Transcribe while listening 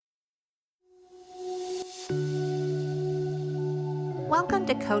Welcome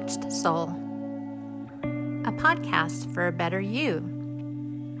to Coached Soul, a podcast for a better you.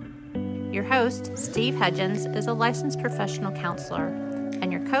 Your host, Steve Hudgens, is a licensed professional counselor,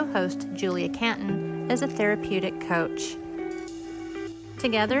 and your co-host, Julia Canton, is a therapeutic coach.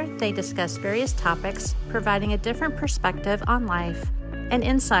 Together, they discuss various topics, providing a different perspective on life and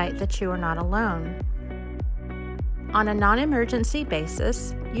insight that you are not alone. On a non-emergency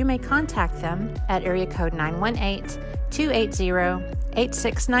basis, you may contact them at area code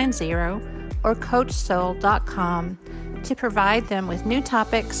 918-280-8690 or coachsoul.com to provide them with new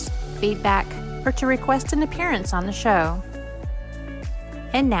topics, feedback, or to request an appearance on the show.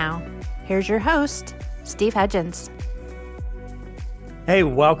 And now, here's your host, Steve Hudgens. Hey,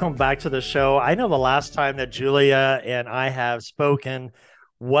 welcome back to the show. I know the last time that Julia and I have spoken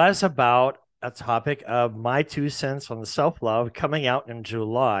was about a topic of my 2 cents on the self-love coming out in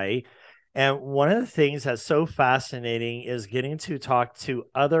July. And one of the things that's so fascinating is getting to talk to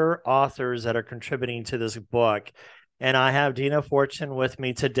other authors that are contributing to this book. And I have Dina Fortune with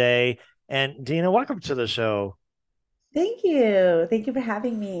me today. And Dina, welcome to the show. Thank you. Thank you for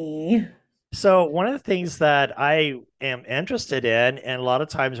having me. So one of the things that I am interested in, and a lot of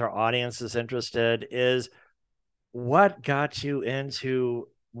times our audience is interested, is what got you into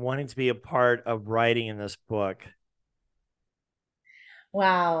wanting to be a part of writing in this book?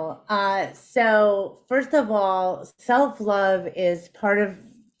 Wow. So first of all, self-love is part of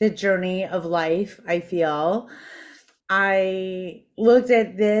the journey of life, I feel. I looked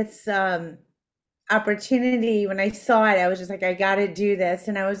at this opportunity when I saw it. I was just like, I got to do this.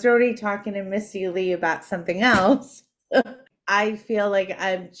 And I was already talking to Missy Lee about something else. I feel like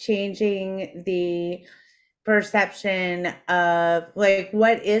I'm changing the perception of like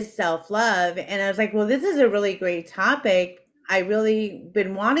what is self-love, and I was like, well, this is a really great topic. I really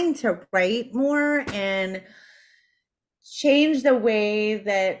been wanting to write more and change the way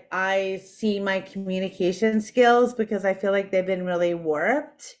that I see my communication skills, because I feel like they've been really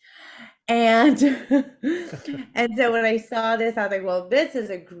warped. And and so when I saw this, I was like, well, this is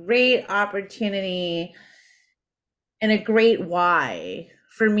a great opportunity and a great why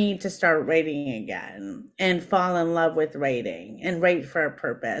for me to start writing again and fall in love with writing and write for a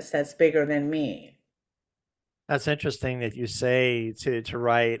purpose that's bigger than me. That's interesting that you say to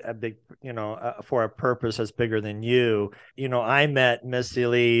write a big, for a purpose that's bigger than you. I met Missy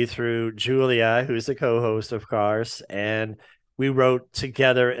Lee through Julia, who's the co-host, of course, and we wrote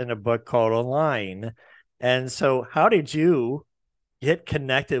together in a book called Online. And so how did you get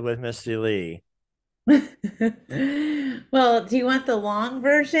connected with Missy Lee? Well, do you want the long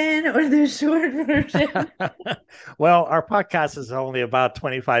version or the short version? Well, our podcast is only about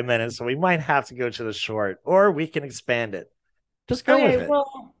 25 minutes, so we might have to go to the short, or we can expand it. Just go with it.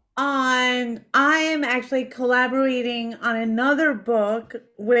 Well, I am actually collaborating on another book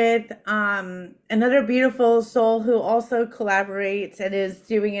with another beautiful soul who also collaborates and is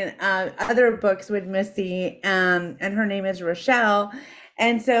doing other books with Missy, and her name is Rochelle.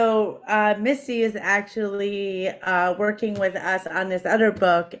 And so Missy is actually working with us on this other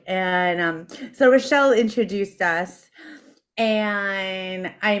book. And so Rochelle introduced us,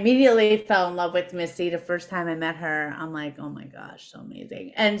 and I immediately fell in love with Missy the first time I met her. I'm like, oh my gosh, so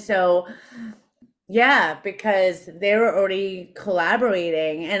amazing. And so, yeah, because they were already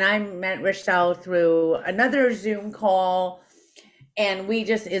collaborating, and I met Rochelle through another Zoom call, and we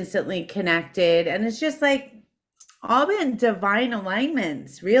just instantly connected. And it's just like, all been divine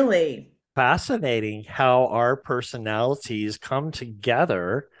alignments, really. Fascinating how our personalities come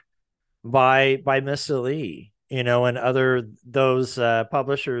together by Missy Lee, and other those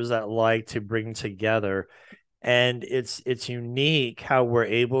publishers that like to bring together. And it's unique how we're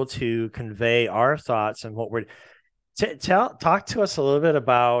able to convey our thoughts and what we're talk to us a little bit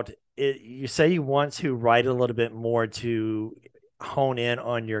about it. You say you want to write a little bit more to hone in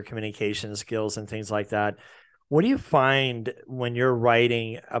on your communication skills and things like that. What do you find when you're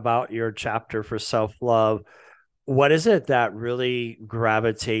writing about your chapter for self-love? What is it that really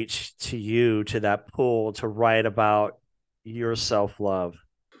gravitates to you, to that pull to write about your self-love?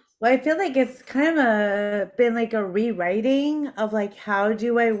 Well, I feel like it's kind of been like a rewriting of like, how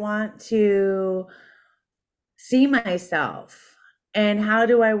do I want to see myself? And how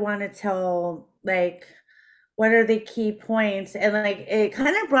do I want to tell, like, what are the key points? And like, it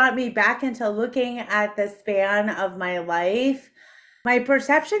kind of brought me back into looking at the span of my life. My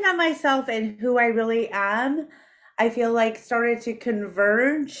perception of myself and who I really am, I feel like started to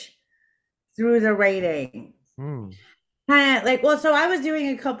converge through the writing. Kind of like, well, so I was doing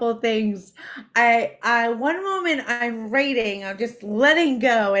a couple of things. I one moment I'm writing, I'm just letting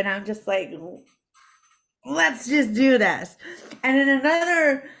go, and I'm just like, let's just do this. And in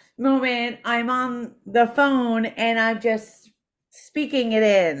another moment, I'm on the phone and I'm just speaking it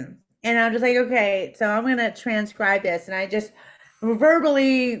in. And I'm just like, okay, so I'm going to transcribe this. And I just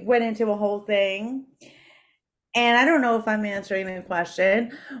verbally went into a whole thing. And I don't know if I'm answering the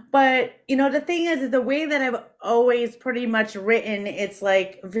question, but the thing is the way that I've always pretty much written, it's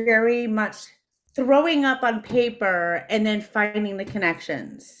like very much throwing up on paper and then finding the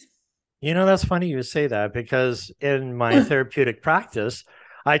connections. That's funny you say that because in my therapeutic practice,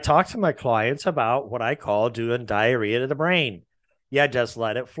 I talk to my clients about what I call doing diarrhea to the brain. Yeah, just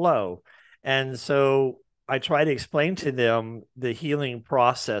let it flow. And so I try to explain to them the healing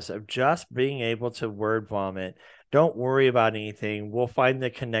process of just being able to word vomit. Don't worry about anything. We'll find the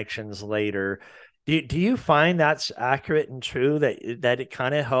connections later. Do you find that's accurate and true that it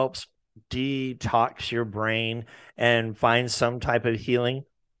kind of helps detox your brain and find some type of healing?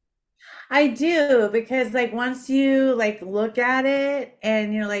 I do, because like once you like look at it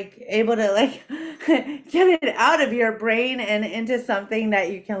and you're like able to like get it out of your brain and into something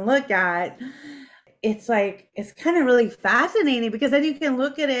that you can look at, it's like it's kind of really fascinating because then you can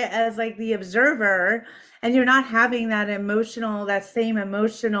look at it as like the observer and you're not having that same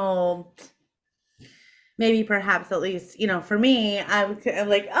emotional, maybe perhaps at least, for me, I'm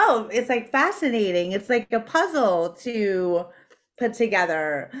like, oh, it's like fascinating. It's like a puzzle to put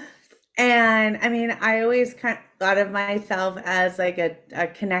together. And I mean, I always kind of thought of myself as like a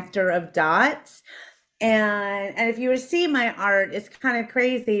connector of dots. And if you were to see my art, it's kind of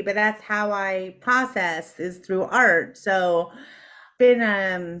crazy, but that's how I process is through art. So been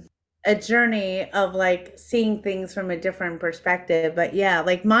a journey of like seeing things from a different perspective. But yeah,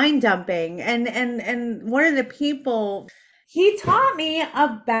 like mind dumping. And one of the people, he taught me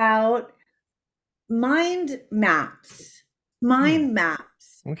about mind maps. Hmm. Mind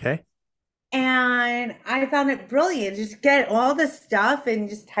maps. Okay. And I found it brilliant. Just get all the stuff and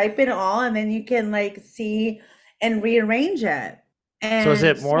just type it all, and then you can like see and rearrange it. So is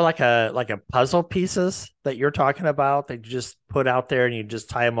And it so more like a puzzle pieces that you're talking about that you just put out there and you just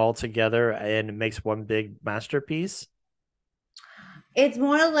tie them all together and it makes one big masterpiece? it's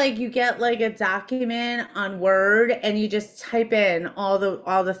more like you get like a document on Word and you just type in all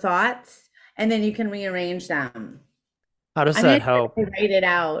the thoughts and then you can rearrange them. How does I mean, that I help? could write it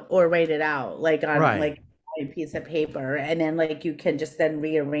out like on Right. like a piece of paper, and then like you can just then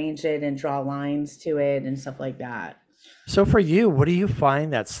rearrange it and draw lines to it and stuff like that. So for you, what do you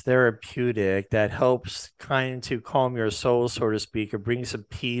find that's therapeutic that helps kind to calm your soul, so to speak, or bring some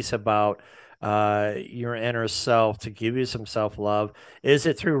peace about your inner self to give you some self-love? Is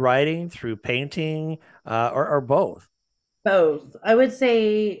it through writing, through painting, or both? Both. I would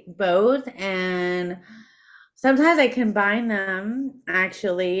say both. And sometimes I combine them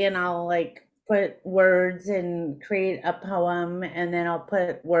actually, and I'll like put words and create a poem, and then I'll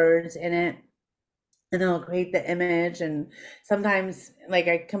put words in it, and then I'll create the image. And sometimes like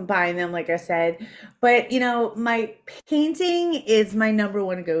I combine them, like I said. But my painting is my number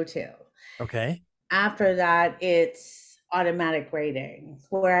one go-to. Okay. After that, it's automatic writing,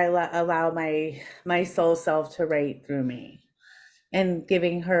 where I allow my soul self to write through me and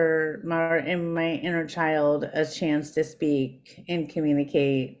giving her my inner child a chance to speak and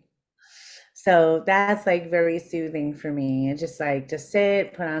communicate. So that's like very soothing for me. And just like to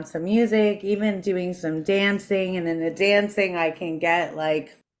sit, put on some music, even doing some dancing. And then the dancing, I can get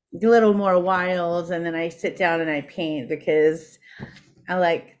like a little more wild. And then I sit down and I paint because I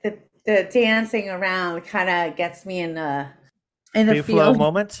like the dancing around kind of gets me in the Free flow field.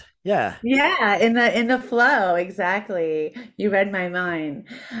 moment? Yeah. Yeah, in the flow, exactly. You read my mind.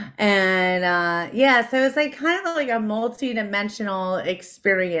 And yeah, so it's like kind of like a multi-dimensional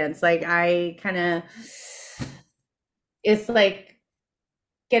experience. Like I kind of it's like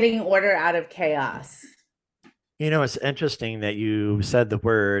getting order out of chaos. It's interesting that you said the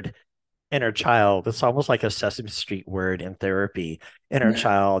word inner child. It's almost like a Sesame Street word in therapy. Inner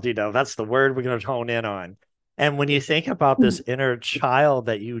child, that's the word we're going to hone in on. And when you think about this inner child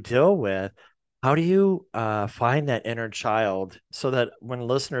that you deal with, how do you find that inner child so that when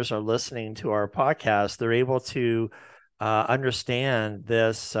listeners are listening to our podcast, they're able to understand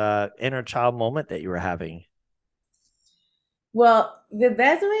this inner child moment that you were having? Well, the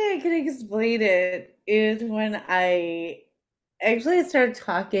best way I can explain it is when I actually start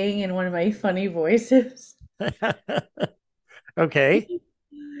talking in one of my funny voices. Okay.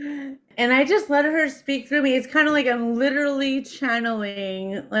 And I just let her speak through me. It's kind of like I'm literally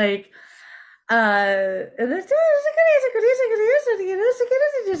channeling like and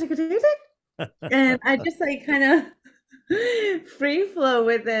I just like kind of free flow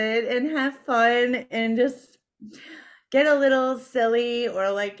with it and have fun and just get a little silly,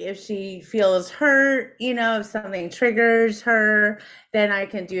 or like if she feels hurt, if something triggers her, then I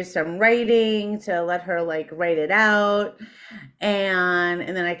can do some writing to let her like write it out, and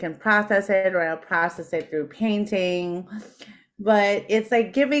then I can process it, or I'll process it through painting. But it's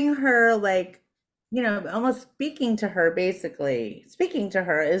like giving her like, almost speaking to her, basically speaking to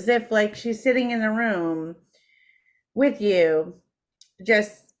her as if like she's sitting in the room with you,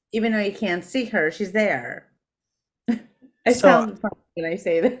 just even though you can't see her, she's there. I So sound funny when I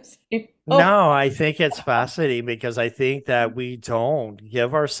say this. Oh, no, I think it's fascinating because I think that we don't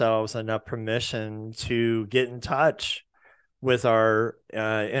give ourselves enough permission to get in touch with our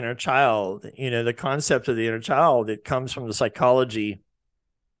inner child. The concept of the inner child, it comes from the psychology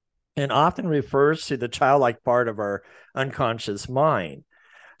and often refers to the childlike part of our unconscious mind.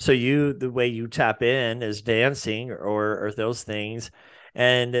 So the way you tap in is dancing or those things.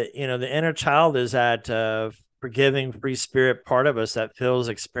 And, the inner child is that forgiving free spirit part of us that feels,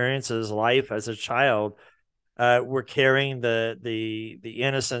 experiences life as a child. We're carrying the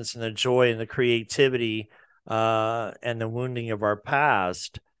innocence and the joy and the creativity and the wounding of our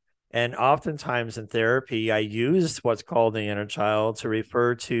past. And oftentimes in therapy, I use what's called the inner child to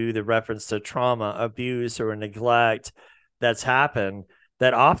refer to the reference to trauma, abuse, or neglect that's happened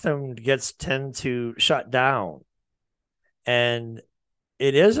that often gets tend to shut down. And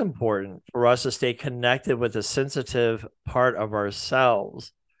it is important for us to stay connected with the sensitive part of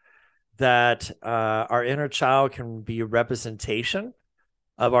ourselves, that our inner child can be a representation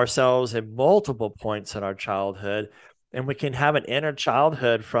of ourselves at multiple points in our childhood. And we can have an inner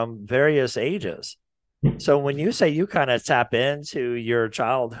childhood from various ages. So when you say you kind of tap into your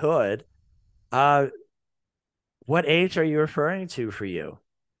childhood, uh, what age are you referring to for you?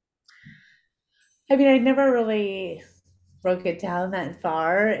 I mean, I never really broke it down that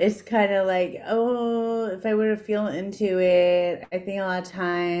far. It's kind of like, oh, if I were to feel into it, I think a lot of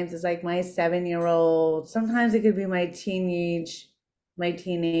times it's like my 7-year old. Sometimes it could be my teenage,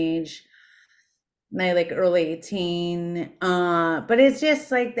 my like early teen. But it's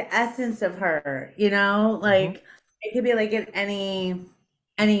just like the essence of her, Mm-hmm. like it could be like at any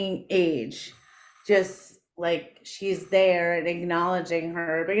age, just like she's there and acknowledging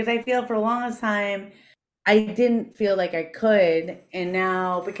her, because I feel for a long time I didn't feel like I could. And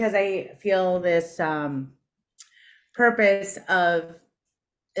now because I feel this purpose of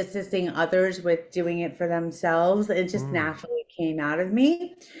assisting others with doing it for themselves, it just Mm. naturally came out of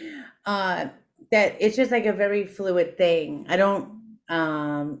me. Uh, that it's just like a very fluid thing. I don't,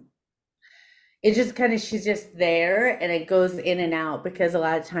 it just kind of, she's just there and it goes in and out, because a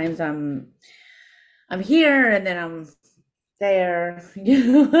lot of times I'm here and then I'm there,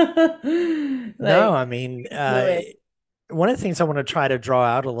 No, I like mean, fluid. one of the things I want to try to draw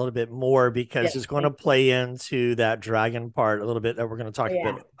out a little bit more Yeah. because it's going to play into that dragon part a little bit that we're going to talk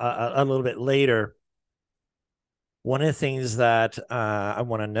Yeah. about a little bit later. One of the things that I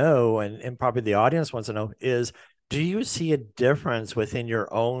want to know, and probably the audience wants to know, is do you see a difference within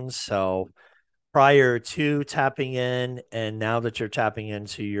your own self prior to tapping in and now that you're tapping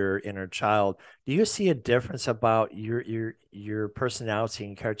into your inner child? Do you see a difference about your personality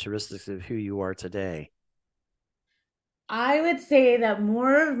and characteristics of who you are today? I would say that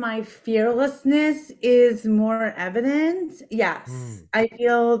more of my fearlessness is more evident. Yes. Mm, I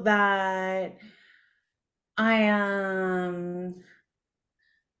feel that I am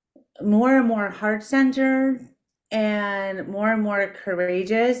more and more heart centered and more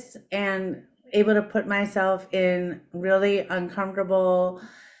courageous and able to put myself in really uncomfortable,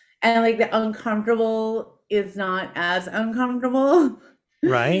 and like the uncomfortable is not as uncomfortable.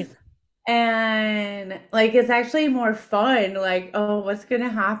 right? And like it's actually more fun, like, oh, what's gonna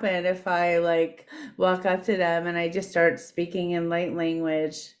happen if I like walk up to them and I just start speaking in light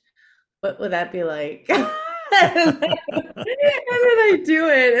language? What would that be like? And then I do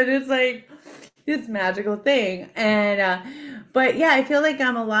it, and it's like this magical thing. And but yeah, I feel like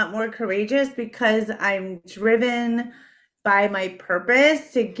I'm a lot more courageous because I'm driven by my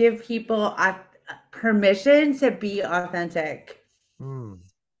purpose to give people permission to be authentic. Mm,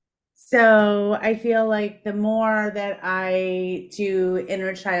 So I feel like the more that I do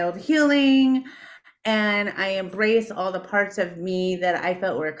inner child healing and I embrace all the parts of me that I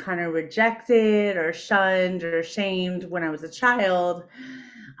felt were kind of rejected or shunned or shamed when I was a child,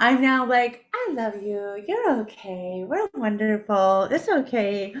 I'm now like, I love you. You're okay. We're wonderful. It's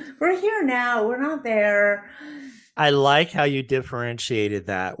okay. We're here now. We're not there. I like how you differentiated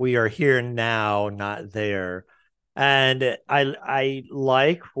that. We are here now, not there. And I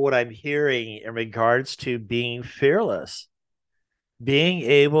like what I'm hearing in regards to being fearless, being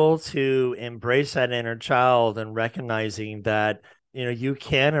able to embrace that inner child and recognizing that, you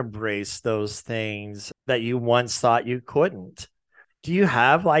can embrace those things that you once thought you couldn't. Do you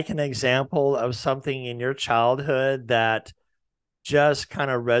have like an example of something in your childhood that just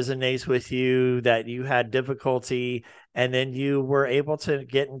kind of resonates with you, that you had difficulty and then you were able to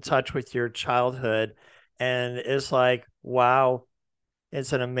get in touch with your childhood, and it's like, wow,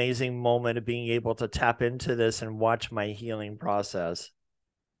 it's an amazing moment of being able to tap into this and watch my healing process?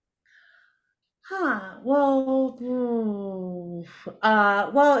 Huh. Well,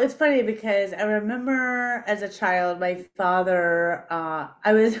 well, it's funny because I remember as a child, my father,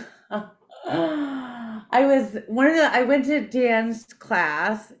 I was, I was I went to dance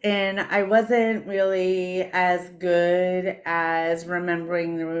class and I wasn't really as good as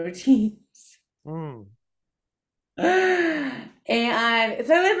remembering the routines. Mm. And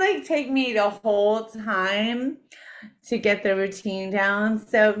so it would like take me the whole time to get the routine down.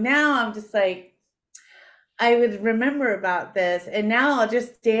 So now I'm just like, I would remember about this, and now I'll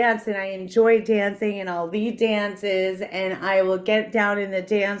just dance, and I enjoy dancing, and I'll lead dances, and I will get down in the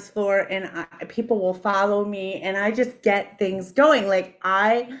dance floor, and people will follow me, and I just get things going. Like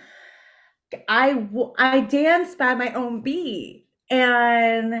I dance by my own beat,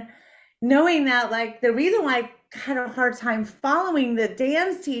 and knowing that, like the reason why I had a hard time following the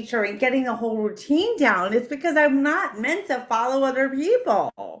dance teacher and getting the whole routine down is because I'm not meant to follow other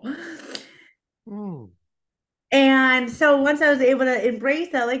people. Mm. And so once I was able to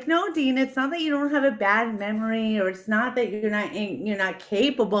embrace that, like, no, Dean, it's not that you don't have a bad memory, or it's not that you're not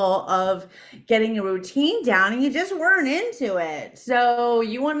capable of getting a routine down, and you just weren't into it. So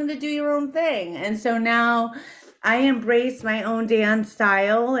you wanted to do your own thing. And so now I embrace my own dance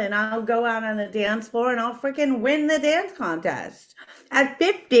style, and I'll go out on the dance floor and I'll freaking win the dance contest at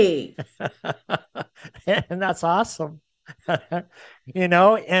 50. And that's awesome. And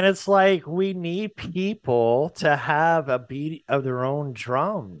it's like we need people to have a beat of their own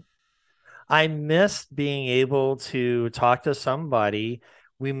drum. I miss being able to talk to somebody.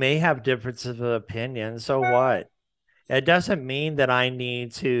 We may have differences of opinion. So what? It doesn't mean that I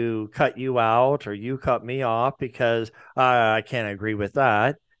need to cut you out or you cut me off because I can't agree with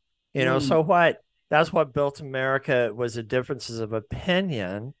that. So Mm, what? That's what built America, was the differences of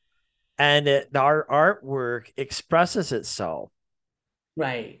opinion, and our artwork expresses itself,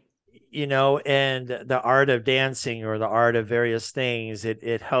 right. and the art of dancing or the art of various things,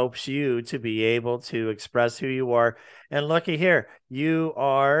 it helps you to be able to express who you are. And looky here, you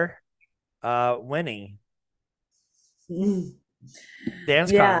are winning Mm,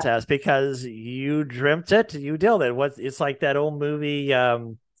 dance yeah. contest because you dreamt it, you did it. It's like that old movie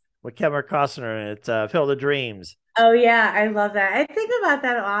with Kevin Costner in it, Field of Dreams. Oh yeah, I love that. I think about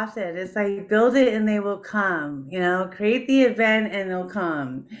that often. It's like build it and they will come, create the event and they'll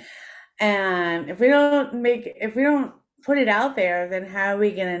come. And if we don't put it out there, then how are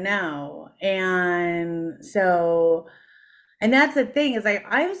we gonna know? And so, and that's the thing, is like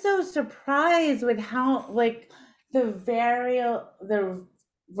I'm so surprised with how like the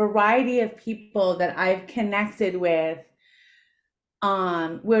variety of people that I've connected with,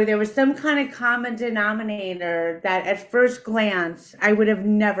 where there was some kind of common denominator that at first glance I would have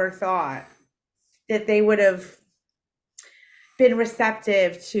never thought that they would have been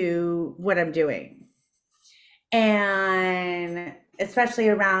receptive to what I'm doing. And especially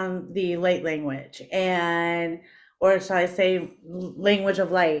around the light language, and or shall I say language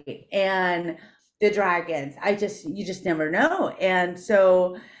of light, and the dragons. You just never know. And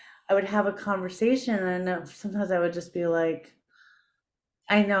so I would have a conversation, and sometimes I would just be like,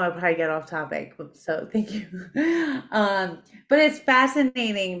 I know I probably get off topic, so thank you. But it's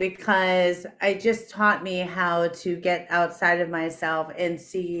fascinating because it just taught me how to get outside of myself and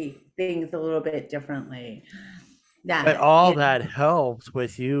see things a little bit differently. But That, all that helps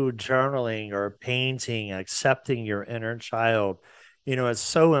with you journaling or painting, accepting your inner child. It's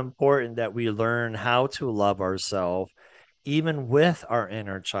so important that we learn how to love ourselves, even with our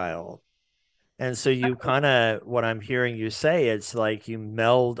inner child. And so you kind of, what I'm hearing you say, it's like you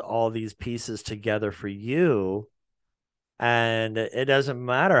meld all these pieces together for you. And it doesn't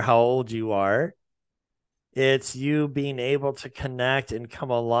matter how old you are, it's you being able to connect and come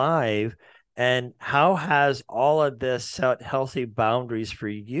alive. And how has all of this set healthy boundaries for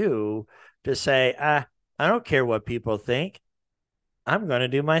you to say, I don't care what people think. I'm going to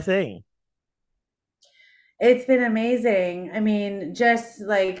do my thing. it's been amazing. I mean, just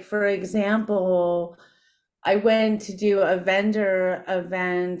like for example, I went to do a vendor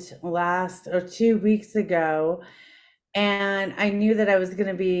event 2 weeks ago, and I knew that I was going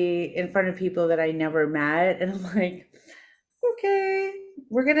to be in front of people that I never met. And I'm like, okay,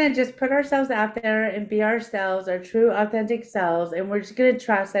 we're going to just put ourselves out there and be ourselves, our true, authentic selves. And we're just going to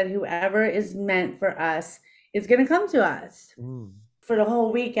trust that whoever is meant for us is going to come to us. For the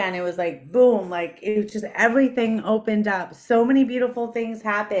whole weekend, it was like, boom, like it was just everything opened up. So many beautiful things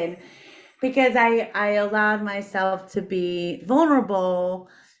happened because I allowed myself to be vulnerable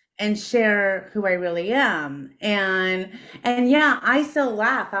and share who I really am. And yeah, I still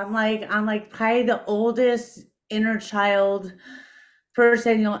laugh. I'm like probably the oldest inner child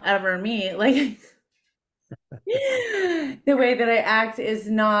person you'll ever meet. Like the way that I act is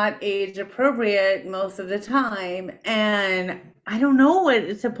not age appropriate most of the time. And I don't know what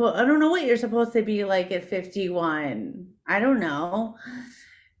you're supposed to be like at 51. I don't know.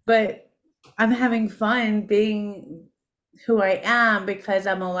 But I'm having fun being who I am because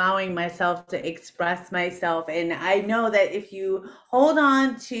I'm allowing myself to express myself. And I know that if you hold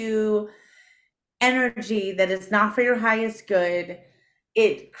on to energy that is not for your highest good,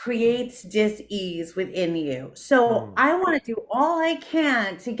 it creates dis-ease within you. So I want to do all I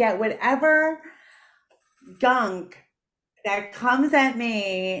can to get whatever gunk that comes at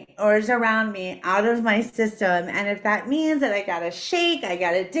me or is around me out of my system. And if that means that I gotta shake, I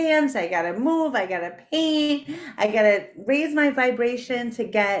gotta dance, I gotta move, I gotta paint, I gotta raise my vibration to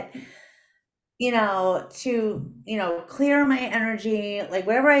get, clear my energy, like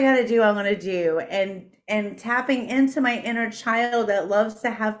whatever I gotta do, I'm gonna do. And tapping into my inner child that loves to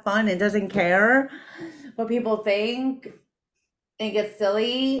have fun and doesn't care what people think and gets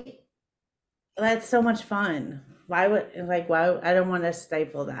silly. That's so much fun. Why I don't want to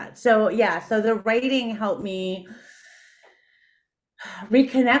stifle that. So yeah, so the writing helped me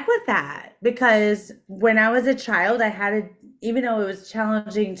reconnect with that, because when I was a child, even though it was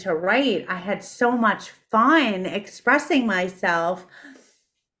challenging to write, I had so much fun expressing myself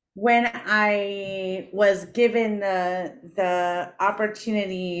when I was given the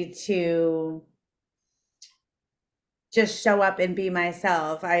opportunity to just show up and be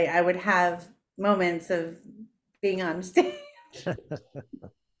myself. I would have moments of being on stage. So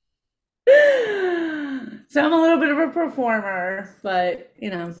I'm a little bit of a performer, but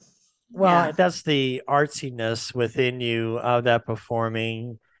Well, yeah. that's the artsiness within you of that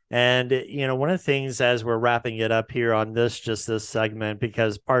performing. And, one of the things as we're wrapping it up here on this segment,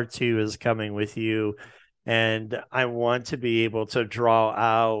 because part 2 is coming with you, and I want to be able to draw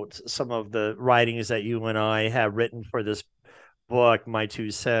out some of the writings that you and I have written for this book, My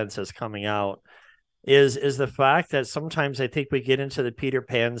 2 Cents, is coming out, is the fact that sometimes I think we get into the Peter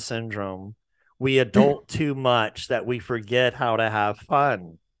Pan syndrome. We adult too much that we forget how to have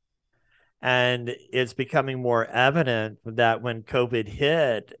fun. And it's becoming more evident that when COVID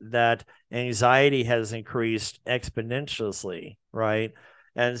hit, that anxiety has increased exponentially, right?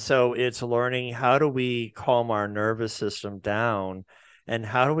 And so it's learning, how do we calm our nervous system down, and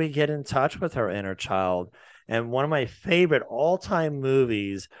how do we get in touch with our inner child? And one of my favorite all-time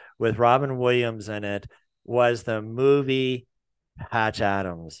movies with Robin Williams in it was the movie Patch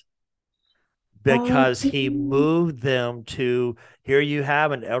Adams, because he moved them to, here you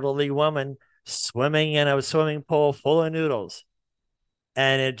have an elderly woman swimming in a swimming pool full of noodles,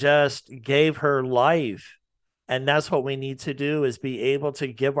 and it just gave her life. And that's what we need to do, is be able to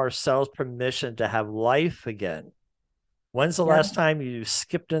give ourselves permission to have life again. When's the last time you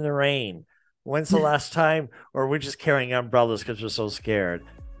skipped in the rain? When's the last time, or we're just carrying umbrellas because we're so scared?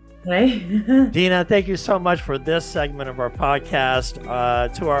 Right. Dina, thank you so much for this segment of our podcast.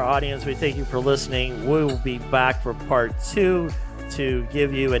 To our audience, we thank you for listening. We will be back for part 2 to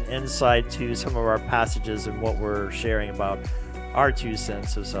give you an insight to some of our passages and what we're sharing about our 2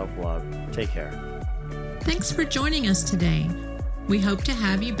 cents of self-love. Take care. Thanks for joining us today. We hope to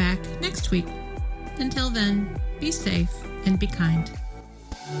have you back next week. Until then, be safe and be kind.